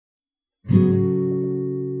We've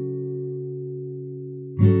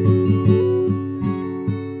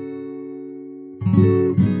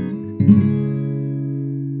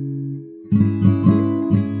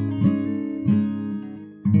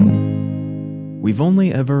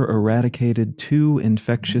only ever eradicated two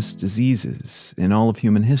infectious diseases in all of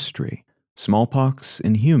human history: smallpox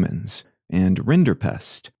in humans and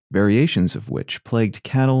rinderpest, variations of which plagued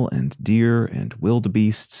cattle and deer and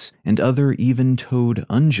wildebeests and other even-toed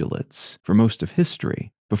ungulates for most of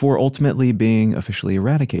history, before ultimately being officially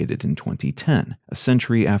eradicated in 2010, a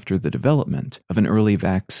century after the development of an early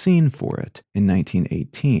vaccine for it in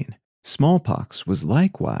 1918. Smallpox was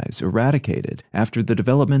likewise eradicated after the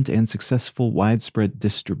development and successful widespread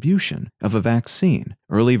distribution of a vaccine,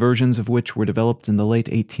 early versions of which were developed in the late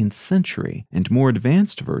 18th century, and more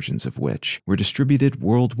advanced versions of which were distributed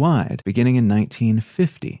worldwide beginning in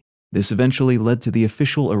 1950. This eventually led to the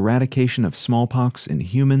official eradication of smallpox in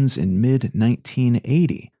humans in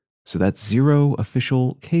mid-1980, so that's 0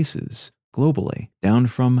 official cases globally, down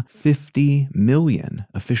from 50 million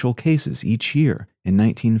official cases each year in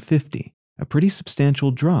 1950, a pretty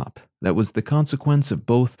substantial drop that was the consequence of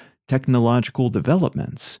both technological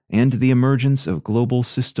developments and the emergence of global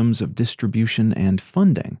systems of distribution and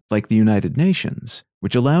funding, like the United Nations,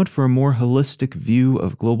 which allowed for a more holistic view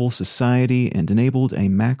of global society and enabled a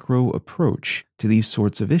macro approach to these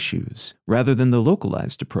sorts of issues, rather than the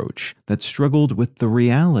localized approach that struggled with the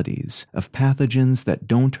realities of pathogens that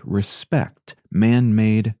don't respect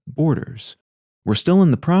man-made borders. We're still in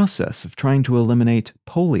the process of trying to eliminate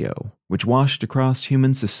polio, which washed across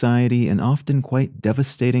human society in often quite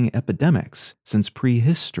devastating epidemics since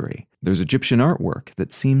prehistory. There's Egyptian artwork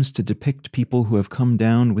that seems to depict people who have come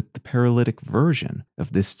down with the paralytic version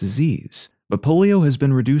of this disease. But polio has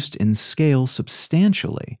been reduced in scale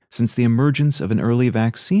substantially since the emergence of an early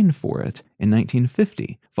vaccine for it in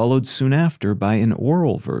 1950, followed soon after by an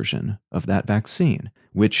oral version of that vaccine,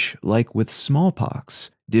 which, like with smallpox,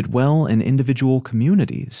 did well in individual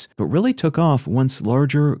communities, but really took off once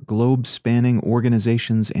larger globe-spanning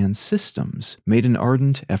organizations and systems made an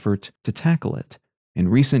ardent effort to tackle it. In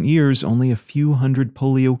recent years, only a few hundred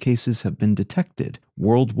polio cases have been detected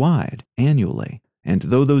worldwide annually, and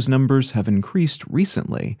though those numbers have increased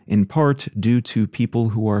recently, in part due to people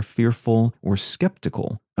who are fearful or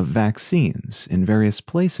skeptical of vaccines in various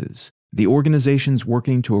places, the organizations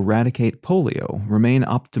working to eradicate polio remain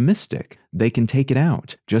optimistic they can take it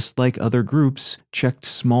out, just like other groups checked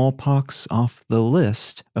smallpox off the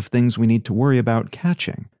list of things we need to worry about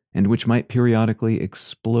catching, and which might periodically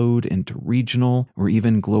explode into regional or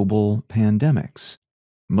even global pandemics.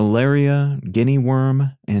 Malaria, guinea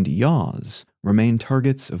worm, and yaws remain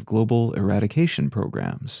targets of global eradication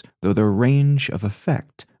programs, though their range of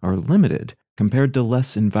effect are limited compared to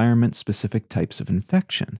less environment-specific types of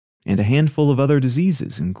infection, and a handful of other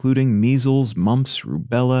diseases, including measles, mumps,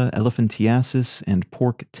 rubella, elephantiasis, and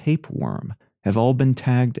pork tapeworm, have all been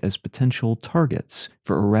tagged as potential targets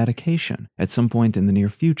for eradication at some point in the near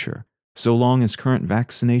future, so long as current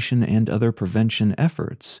vaccination and other prevention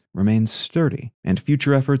efforts remain sturdy, and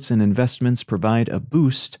future efforts and investments provide a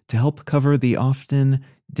boost to help cover the often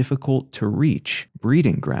difficult-to-reach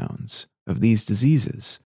breeding grounds of these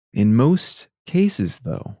diseases. In most cases,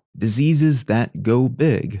 though, diseases that go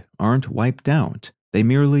big aren't wiped out. They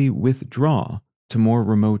merely withdraw to more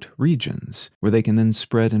remote regions, where they can then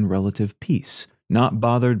spread in relative peace, not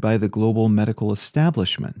bothered by the global medical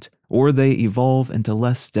establishment, or they evolve into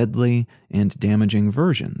less deadly and damaging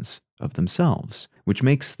versions of themselves, which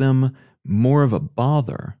makes them more of a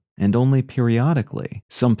bother and only periodically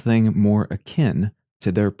something more akin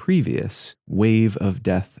to their previous wave of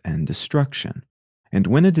death and destruction. And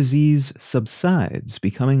when a disease subsides,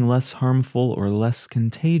 becoming less harmful or less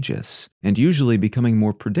contagious, and usually becoming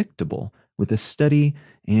more predictable with a steady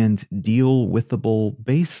and deal-withable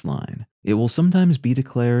baseline, it will sometimes be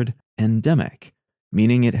declared endemic,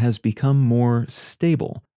 meaning it has become more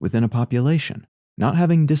stable within a population, not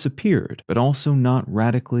having disappeared, but also not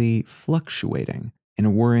radically fluctuating in a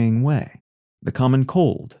worrying way. The common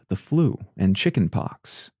cold, the flu, and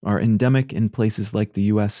chickenpox are endemic in places like the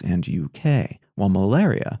US and UK, while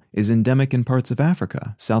malaria is endemic in parts of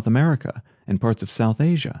Africa, South America, and parts of South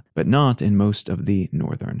Asia, but not in most of the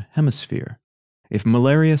Northern Hemisphere. If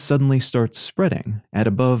malaria suddenly starts spreading at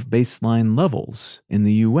above baseline levels in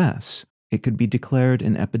the US, it could be declared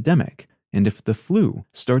an epidemic, and if the flu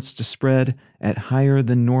starts to spread at higher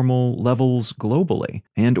than normal levels globally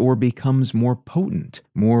and or becomes more potent,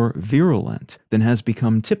 more virulent than has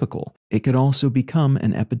become typical, it could also become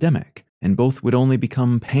an epidemic, and both would only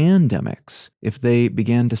become pandemics if they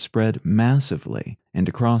began to spread massively and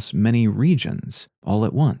across many regions all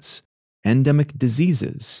at once. Endemic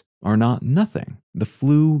diseases are not nothing. The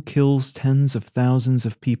flu kills tens of thousands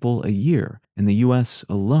of people a year in the US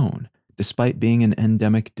alone, despite being an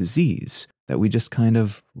endemic disease that we just kind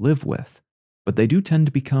of live with. But they do tend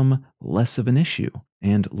to become less of an issue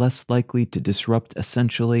and less likely to disrupt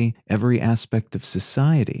essentially every aspect of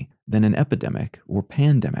society than an epidemic or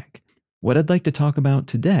pandemic. What I'd like to talk about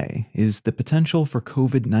today is the potential for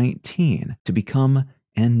COVID-19 to become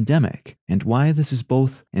endemic and why this is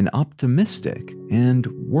both an optimistic and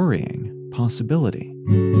worrying possibility.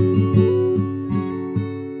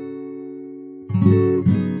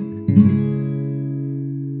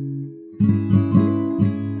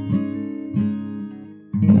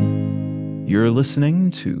 You're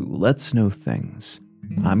listening to Let's Know Things.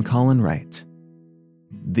 I'm Colin Wright.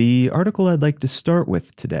 The article I'd like to start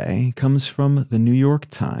with today comes from the New York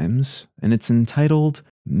Times, and it's entitled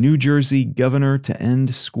New Jersey Governor to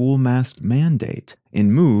End School Mask Mandate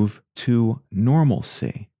in Move to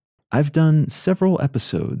Normalcy. I've done several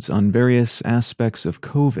episodes on various aspects of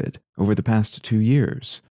COVID over the past 2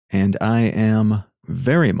 years, and I am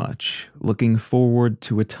very much looking forward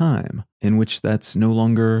to a time in which that's no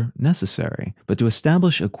longer necessary. But to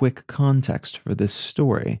establish a quick context for this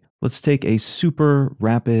story, let's take a super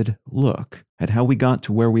rapid look at how we got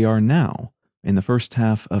to where we are now in the first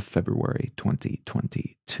half of February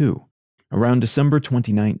 2022. Around December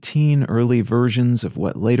 2019, early versions of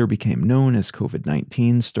what later became known as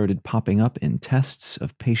COVID-19 started popping up in tests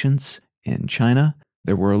of patients in China.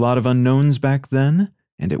 There were a lot of unknowns back then,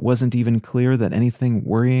 and it wasn't even clear that anything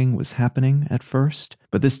worrying was happening at first.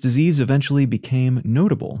 But this disease eventually became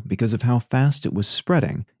notable because of how fast it was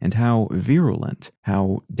spreading and how virulent,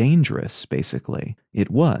 how dangerous, basically,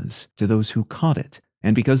 it was to those who caught it.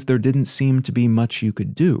 And because there didn't seem to be much you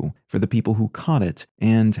could do for the people who caught it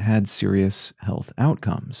and had serious health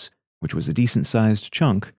outcomes, which was a decent-sized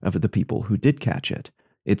chunk of the people who did catch it.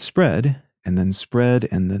 It spread, and then spread,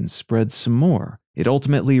 and then spread some more. It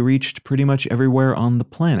ultimately reached pretty much everywhere on the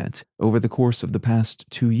planet over the course of the past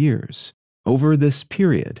 2 years. Over this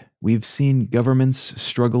period, we've seen governments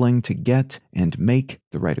struggling to get and make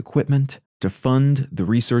the right equipment, to fund the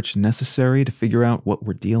research necessary to figure out what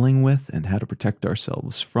we're dealing with and how to protect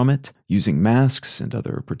ourselves from it, using masks and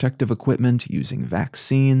other protective equipment, using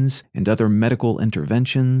vaccines and other medical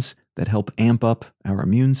interventions that help amp up our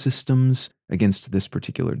immune systems against this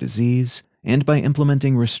particular disease, and by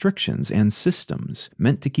implementing restrictions and systems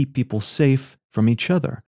meant to keep people safe from each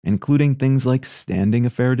other, including things like standing a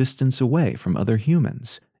fair distance away from other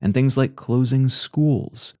humans, and things like closing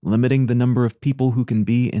schools, limiting the number of people who can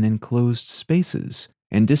be in enclosed spaces,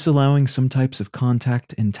 and disallowing some types of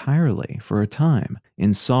contact entirely for a time,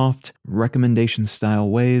 in soft, recommendation-style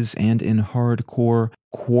ways and in hardcore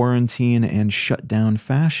quarantine and shutdown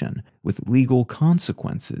fashion, with legal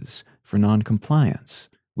consequences for noncompliance.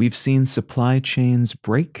 We've seen supply chains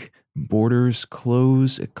break, borders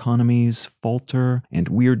close, economies falter, and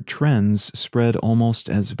weird trends spread almost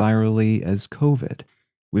as virally as COVID.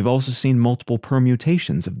 We've also seen multiple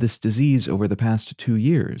permutations of this disease over the past 2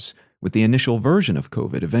 years, with the initial version of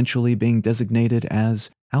COVID eventually being designated as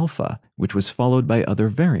Alpha, which was followed by other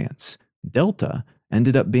variants. Delta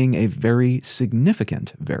ended up being a very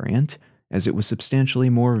significant variant, as it was substantially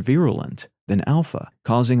more virulent than Alpha,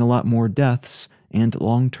 causing a lot more deaths and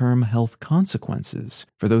long-term health consequences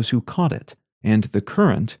for those who caught it. And the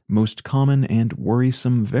current, most common and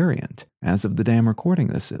worrisome variant, as of the day I'm recording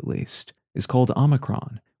this at least, is called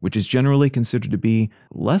Omicron, which is generally considered to be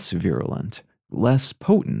less virulent, less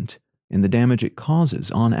potent in the damage it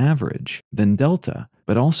causes on average than Delta,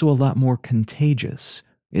 but also a lot more contagious.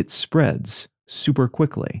 It spreads super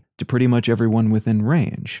quickly to pretty much everyone within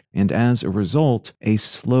range, and as a result, a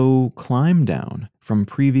slow climb down from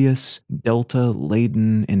previous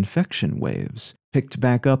Delta-laden infection waves picked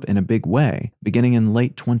back up in a big way beginning in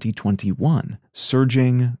late 2021,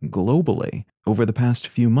 surging globally over the past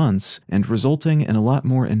few months and resulting in a lot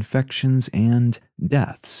more infections and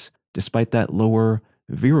deaths, despite that lower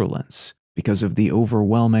virulence because of the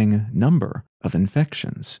overwhelming number of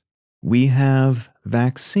infections. We have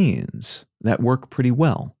vaccines that work pretty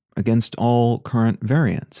well against all current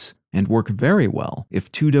variants and work very well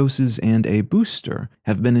if 2 doses and a booster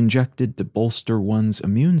have been injected to bolster one's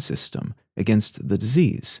immune system against the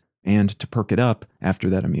disease and to perk it up after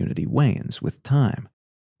that immunity wanes with time.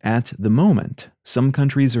 At the moment, some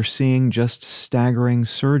countries are seeing just staggering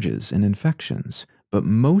surges in infections, but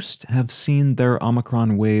most have seen their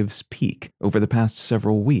Omicron waves peak over the past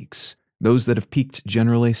several weeks. Those that have peaked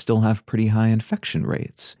generally still have pretty high infection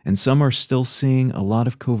rates, and some are still seeing a lot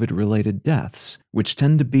of COVID-related deaths, which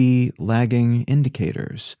tend to be lagging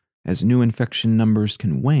indicators. As new infection numbers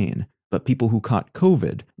can wane, but people who caught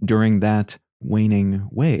COVID during that waning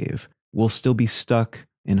wave will still be stuck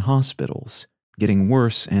in hospitals, getting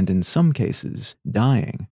worse and in some cases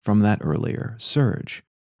dying from that earlier surge.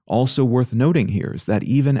 Also worth noting here is that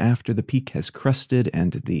even after the peak has crested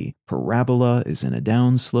and the parabola is in a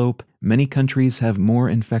downslope, many countries have more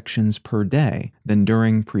infections per day than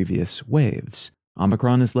during previous waves.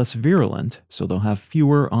 Omicron is less virulent, so they'll have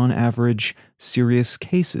fewer, on average, serious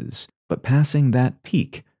cases, but passing that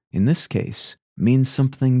peak, in this case, means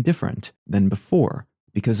something different than before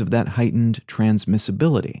because of that heightened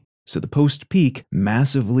transmissibility. So the post-peak,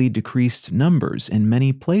 massively decreased numbers in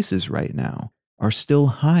many places right now are still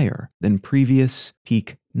higher than previous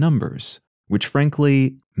peak numbers, which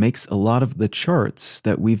frankly makes a lot of the charts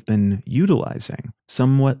that we've been utilizing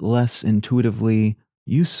somewhat less intuitively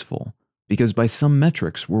useful, because by some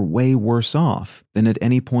metrics we're way worse off than at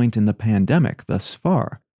any point in the pandemic thus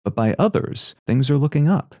far. But by others, things are looking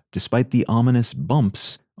up, despite the ominous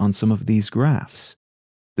bumps on some of these graphs.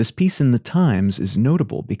 This piece in the Times is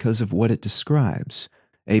notable because of what it describes,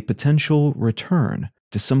 a potential return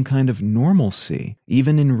to some kind of normalcy,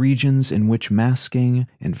 even in regions in which masking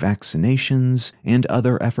and vaccinations and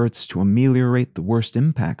other efforts to ameliorate the worst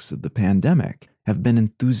impacts of the pandemic have been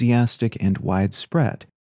enthusiastic and widespread.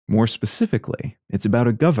 More specifically, it's about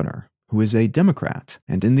a governor who is a Democrat,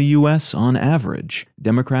 and in the U.S., on average,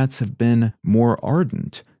 Democrats have been more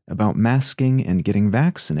ardent about masking and getting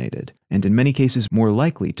vaccinated, and in many cases more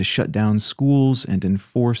likely to shut down schools and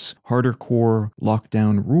enforce harder core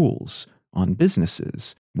lockdown rules on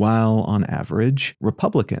businesses, while on average,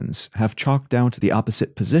 Republicans have chalked out the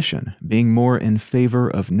opposite position, being more in favor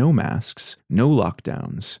of no masks, no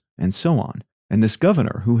lockdowns, and so on. And this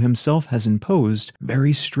governor, who himself has imposed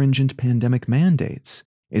very stringent pandemic mandates,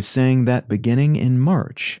 is saying that beginning in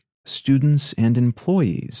March, students and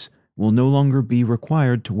employees will no longer be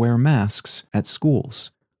required to wear masks at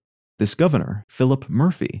schools. This governor, Philip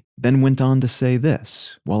Murphy, then went on to say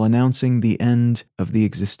this while announcing the end of the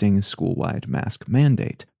existing school-wide mask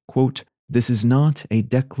mandate, quote, "This is not a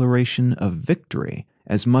declaration of victory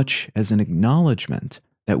as much as an acknowledgement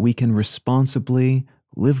that we can responsibly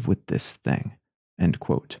live with this thing," end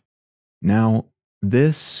quote. Now,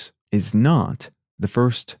 this is not the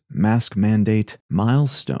first mask mandate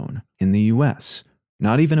milestone in the U.S.,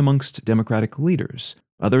 not even amongst Democratic leaders.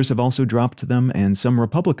 Others have also dropped them, and some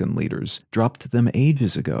Republican leaders dropped them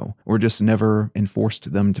ages ago, or just never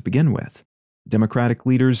enforced them to begin with. Democratic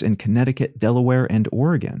leaders in Connecticut, Delaware, and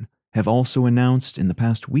Oregon have also announced in the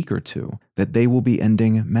past week or two that they will be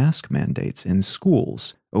ending mask mandates in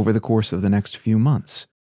schools over the course of the next few months.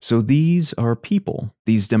 So these are people,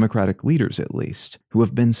 these Democratic leaders at least, who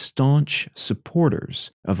have been staunch supporters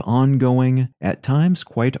of ongoing, at times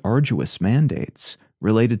quite arduous mandates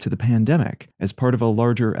related to the pandemic as part of a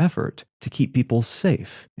larger effort to keep people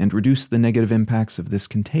safe and reduce the negative impacts of this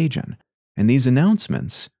contagion. And these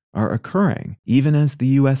announcements are occurring even as the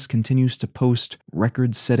U.S. continues to post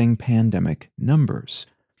record-setting pandemic numbers.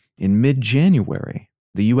 In mid-January,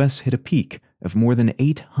 the U.S. hit a peak of more than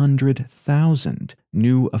 800,000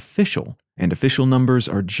 new official, and official numbers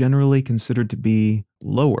are generally considered to be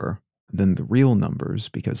lower than the real numbers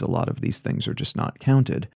because a lot of these things are just not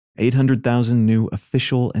counted. 800,000 new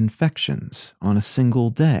official infections on a single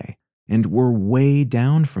day, and we're way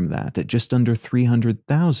down from that at just under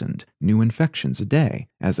 300,000 new infections a day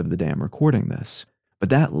as of the day I'm recording this. But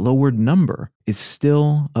that lowered number is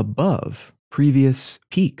still above previous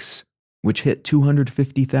peaks, which hit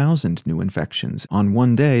 250,000 new infections on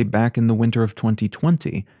one day back in the winter of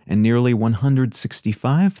 2020 and nearly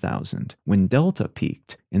 165,000 when Delta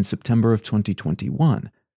peaked in September of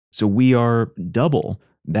 2021. So we are double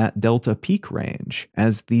that Delta peak range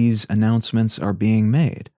as these announcements are being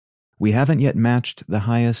made. We haven't yet matched the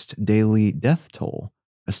highest daily death toll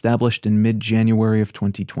established in mid-January of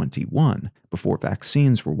 2021 before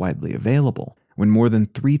vaccines were widely available, when more than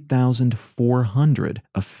 3,400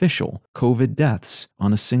 official COVID deaths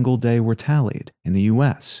on a single day were tallied in the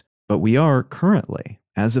U.S. But we are currently,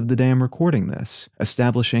 as of the day I'm recording this,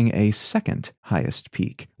 establishing a second highest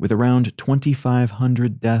peak with around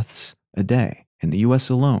 2,500 deaths a day in the U.S.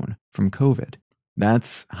 alone from COVID.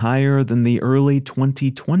 That's higher than the early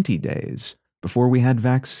 2020 days before we had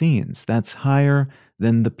vaccines. That's higher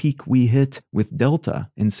than the peak we hit with Delta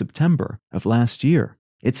in September of last year.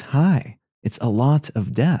 It's high. It's a lot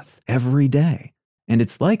of death every day. And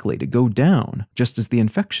it's likely to go down just as the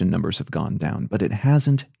infection numbers have gone down, but it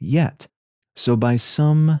hasn't yet. So by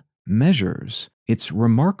some measures, it's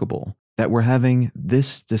remarkable that we're having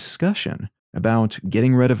this discussion about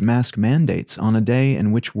getting rid of mask mandates on a day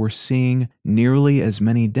in which we're seeing nearly as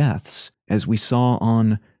many deaths as we saw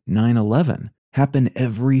on 9/11 happen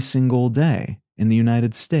every single day in the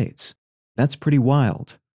United States. That's pretty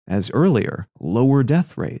wild, as earlier, lower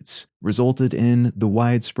death rates resulted in the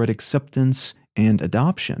widespread acceptance and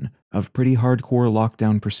adoption of pretty hardcore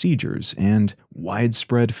lockdown procedures and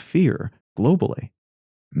widespread fear globally.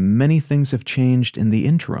 Many things have changed in the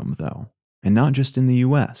interim, though, and not just in the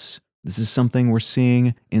US. This is something we're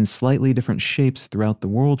seeing in slightly different shapes throughout the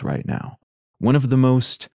world right now. One of the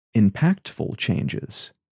most impactful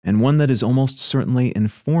changes, and one that is almost certainly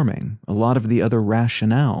informing a lot of the other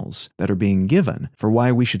rationales that are being given for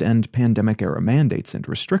why we should end pandemic-era mandates and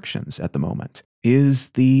restrictions at the moment, is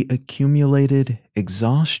the accumulated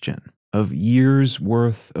exhaustion of years'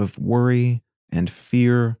 worth of worry and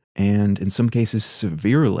fear and, in some cases,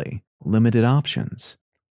 severely limited options.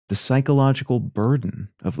 The psychological burden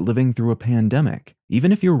of living through a pandemic,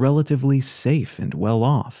 even if you're relatively safe and well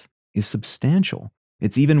off, is substantial.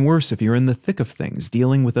 It's even worse if you're in the thick of things,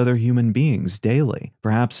 dealing with other human beings daily,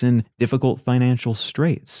 perhaps in difficult financial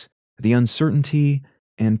straits. The uncertainty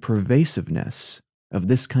and pervasiveness of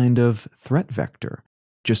this kind of threat vector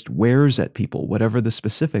just wears at people, whatever the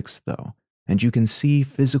specifics, though. And you can see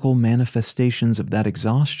physical manifestations of that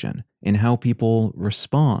exhaustion in how people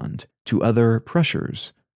respond to other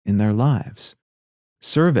pressures in their lives.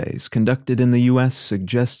 Surveys conducted in the US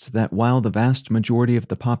suggest that while the vast majority of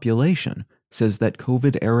the population says that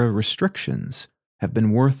COVID-era restrictions have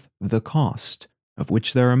been worth the cost, of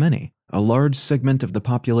which there are many, a large segment of the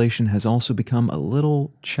population has also become a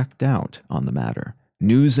little checked out on the matter.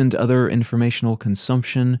 News and other informational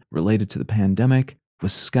consumption related to the pandemic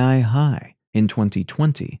was sky high in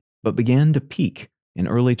 2020, but began to peak in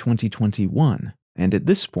early 2021. And at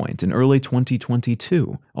this point, in early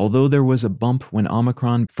 2022, although there was a bump when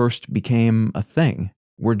Omicron first became a thing,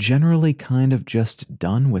 we're generally kind of just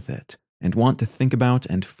done with it and want to think about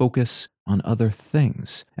and focus on other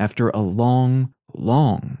things after a long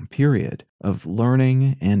period of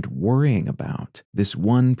learning and worrying about this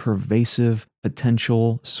one pervasive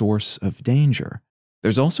potential source of danger.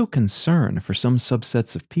 There's also concern for some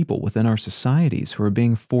subsets of people within our societies who are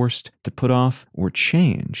being forced to put off or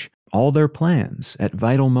change all their plans at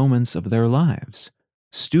vital moments of their lives.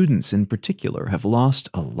 Students in particular have lost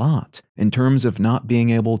a lot in terms of not being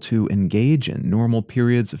able to engage in normal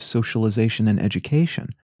periods of socialization and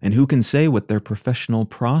education. And who can say what their professional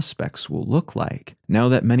prospects will look like now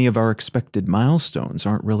that many of our expected milestones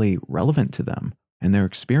aren't really relevant to them and their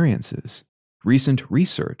experiences? Recent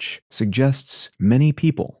research suggests many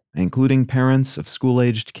people, including parents of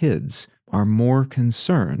school-aged kids, are more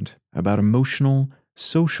concerned about emotional,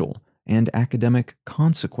 social, and academic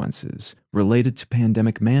consequences related to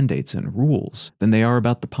pandemic mandates and rules than they are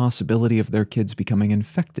about the possibility of their kids becoming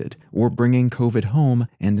infected or bringing COVID home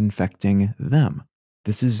and infecting them.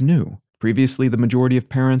 This is new. Previously, the majority of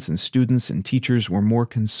parents and students and teachers were more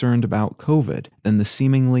concerned about COVID than the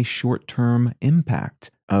seemingly short-term impact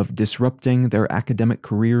of disrupting their academic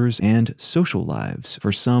careers and social lives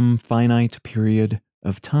for some finite period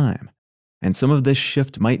of time. And some of this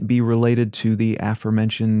shift might be related to the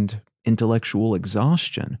aforementioned intellectual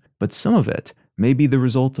exhaustion, but some of it may be the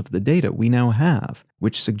result of the data we now have,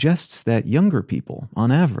 which suggests that younger people,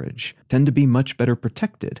 on average, tend to be much better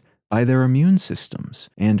protected by their immune systems,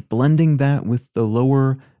 and blending that with the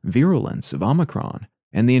lower virulence of Omicron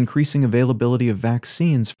and the increasing availability of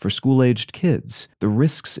vaccines for school-aged kids, the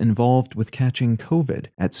risks involved with catching COVID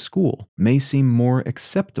at school may seem more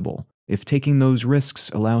acceptable if taking those risks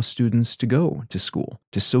allows students to go to school,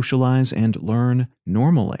 to socialize and learn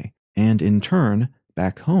normally, and in turn,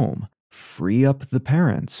 back home, free up the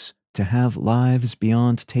parents to have lives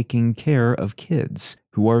beyond taking care of kids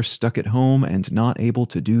who are stuck at home and not able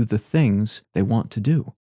to do the things they want to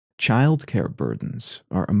do. Childcare burdens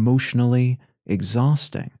are emotionally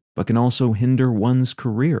exhausting, but can also hinder one's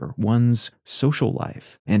career, one's social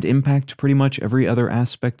life, and impact pretty much every other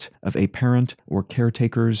aspect of a parent or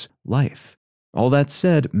caretaker's life. All that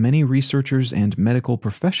said, many researchers and medical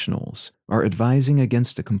professionals are advising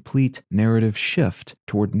against a complete narrative shift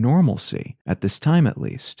toward normalcy, at this time at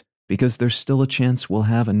least, because there's still a chance we'll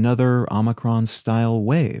have another Omicron-style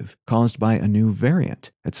wave caused by a new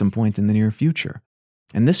variant at some point in the near future.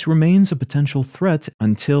 And this remains a potential threat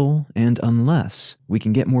until and unless we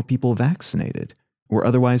can get more people vaccinated or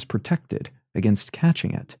otherwise protected against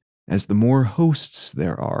catching it. As the more hosts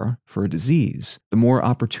there are for a disease, the more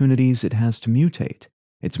opportunities it has to mutate.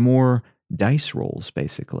 It's more dice rolls,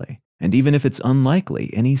 basically. And even if it's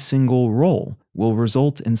unlikely any single roll will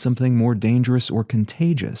result in something more dangerous or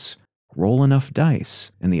contagious, roll enough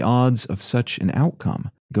dice, and the odds of such an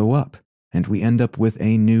outcome go up, and we end up with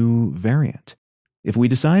a new variant. If we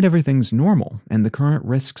decide everything's normal and the current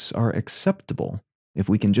risks are acceptable, if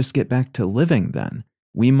we can just get back to living then,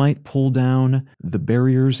 we might pull down the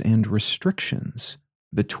barriers and restrictions,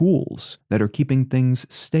 the tools that are keeping things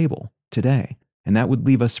stable today. And that would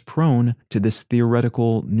leave us prone to this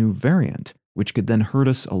theoretical new variant, which could then hurt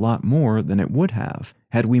us a lot more than it would have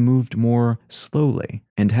had we moved more slowly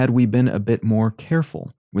and had we been a bit more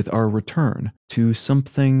careful with our return to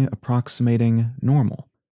something approximating normal.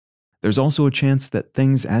 There's also a chance that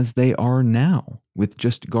things as they are now, with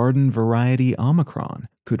just garden variety Omicron,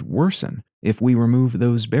 could worsen if we remove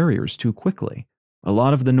those barriers too quickly. A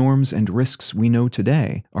lot of the norms and risks we know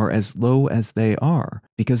today are as low as they are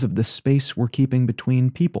because of the space we're keeping between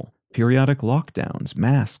people, periodic lockdowns,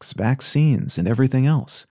 masks, vaccines, and everything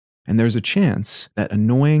else. And there's a chance that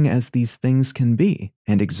annoying as these things can be,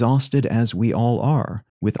 and exhausted as we all are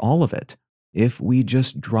with all of it, if we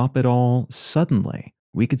just drop it all suddenly,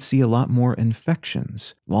 we could see a lot more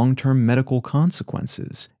infections, long-term medical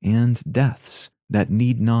consequences, and deaths that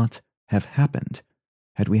need not have happened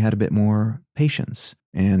had we had a bit more patience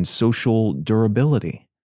and social durability.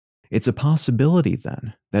 It's a possibility,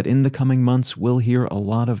 then, that in the coming months we'll hear a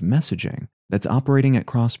lot of messaging that's operating at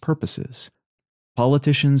cross purposes.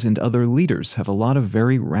 Politicians and other leaders have a lot of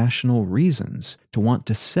very rational reasons to want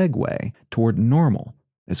to segue toward normal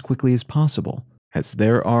as quickly as possible, as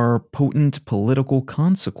there are potent political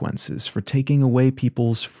consequences for taking away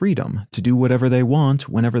people's freedom to do whatever they want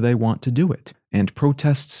whenever they want to do it, and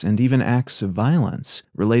protests and even acts of violence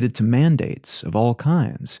related to mandates of all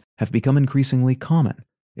kinds have become increasingly common.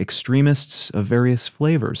 Extremists of various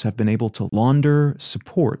flavors have been able to launder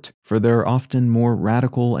support for their often more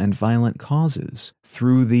radical and violent causes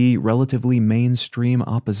through the relatively mainstream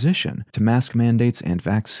opposition to mask mandates and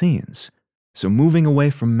vaccines. So moving away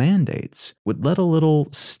from mandates would let a little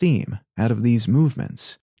steam out of these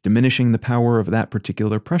movements, diminishing the power of that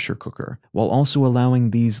particular pressure cooker, while also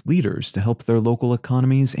allowing these leaders to help their local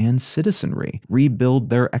economies and citizenry rebuild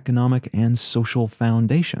their economic and social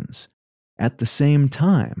foundations. At the same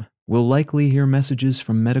time, we'll likely hear messages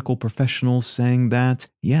from medical professionals saying that,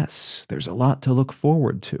 yes, there's a lot to look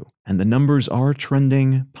forward to, and the numbers are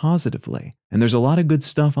trending positively, and there's a lot of good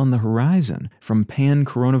stuff on the horizon from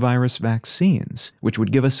pan-coronavirus vaccines, which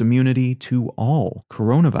would give us immunity to all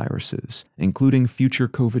coronaviruses, including future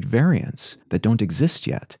COVID variants that don't exist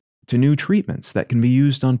yet, to new treatments that can be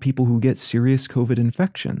used on people who get serious COVID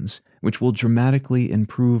infections, which will dramatically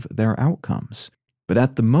improve their outcomes. But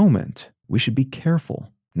at the moment, we should be careful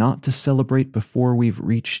not to celebrate before we've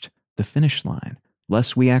reached the finish line,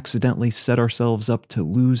 lest we accidentally set ourselves up to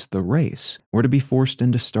lose the race or to be forced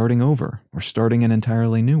into starting over or starting an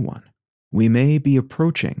entirely new one. We may be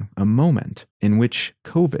approaching a moment in which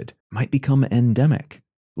COVID might become endemic,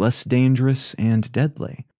 less dangerous and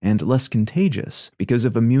deadly, and less contagious because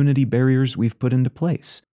of immunity barriers we've put into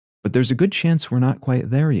place. But there's a good chance we're not quite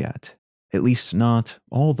there yet, at least not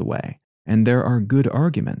all the way. And there are good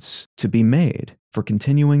arguments to be made for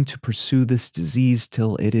continuing to pursue this disease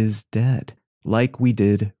till it is dead, like we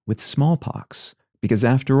did with smallpox. Because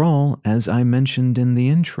after all, as I mentioned in the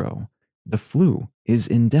intro, the flu is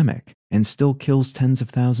endemic and still kills tens of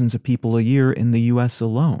thousands of people a year in the US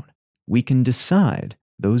alone. We can decide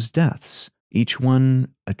those deaths, each one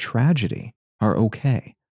a tragedy, are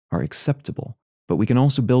okay, are acceptable. But we can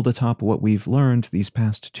also build atop what we've learned these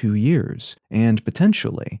past 2 years, and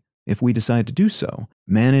potentially, if we decide to do so,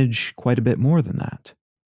 manage quite a bit more than that.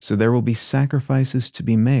 So there will be sacrifices to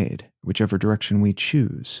be made, whichever direction we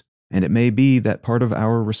choose. And it may be that part of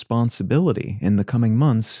our responsibility in the coming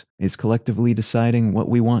months is collectively deciding what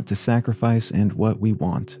we want to sacrifice and what we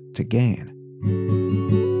want to gain.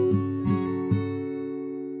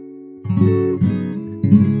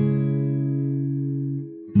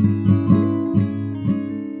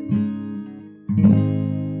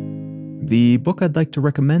 The book I'd like to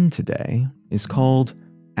recommend today is called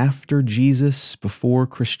After Jesus, Before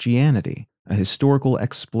Christianity, a historical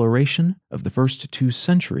exploration of the first 2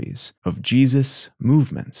 centuries of Jesus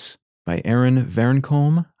movements by Aaron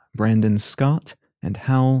Verencombe, Brandon Scott, and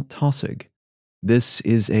Hal Tossig. This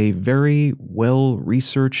is a very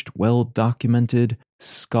well-researched, well-documented,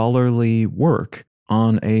 scholarly work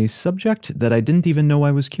on a subject that I didn't even know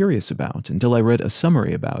I was curious about until I read a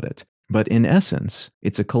summary about it. But in essence,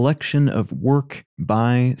 it's a collection of work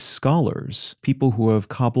by scholars, people who have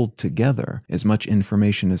cobbled together as much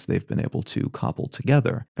information as they've been able to cobble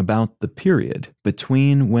together about the period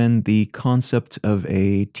between when the concept of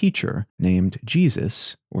a teacher named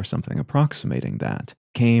Jesus, or something approximating that,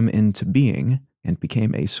 came into being and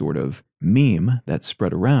became a sort of meme that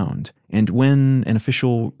spread around, and when an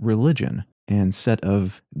official religion and set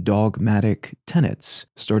of dogmatic tenets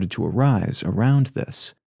started to arise around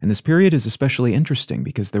this. And this period is especially interesting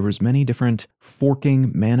because there was many different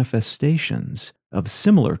forking manifestations of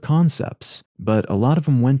similar concepts, but a lot of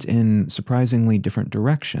them went in surprisingly different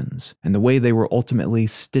directions, and the way they were ultimately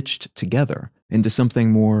stitched together into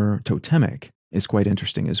something more totemic is quite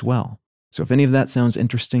interesting as well. So if any of that sounds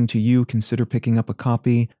interesting to you, consider picking up a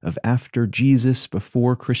copy of After Jesus,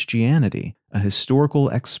 Before Christianity, a historical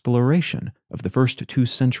exploration of the first 2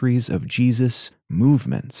 centuries of Jesus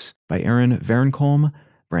movements by Aaron Verenkolm,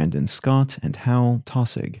 Brandon Scott, and Hal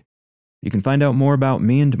Tossig. You can find out more about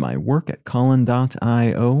me and my work at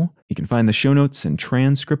Colin.io. You can find the show notes and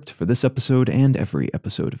transcript for this episode and every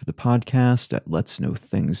episode of the podcast at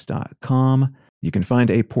letsknowthings.com. You can find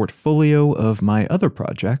a portfolio of my other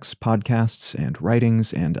projects, podcasts and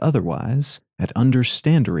writings and otherwise, at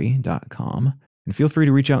understandery.com. And feel free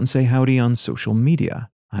to reach out and say howdy on social media.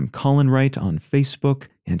 I'm Colin Wright on Facebook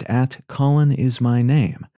and at Colin is my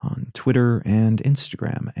name on Twitter and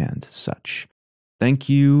Instagram and such. Thank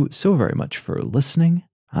you so very much for listening.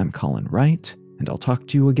 I'm Colin Wright, and I'll talk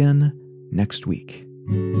to you again next week.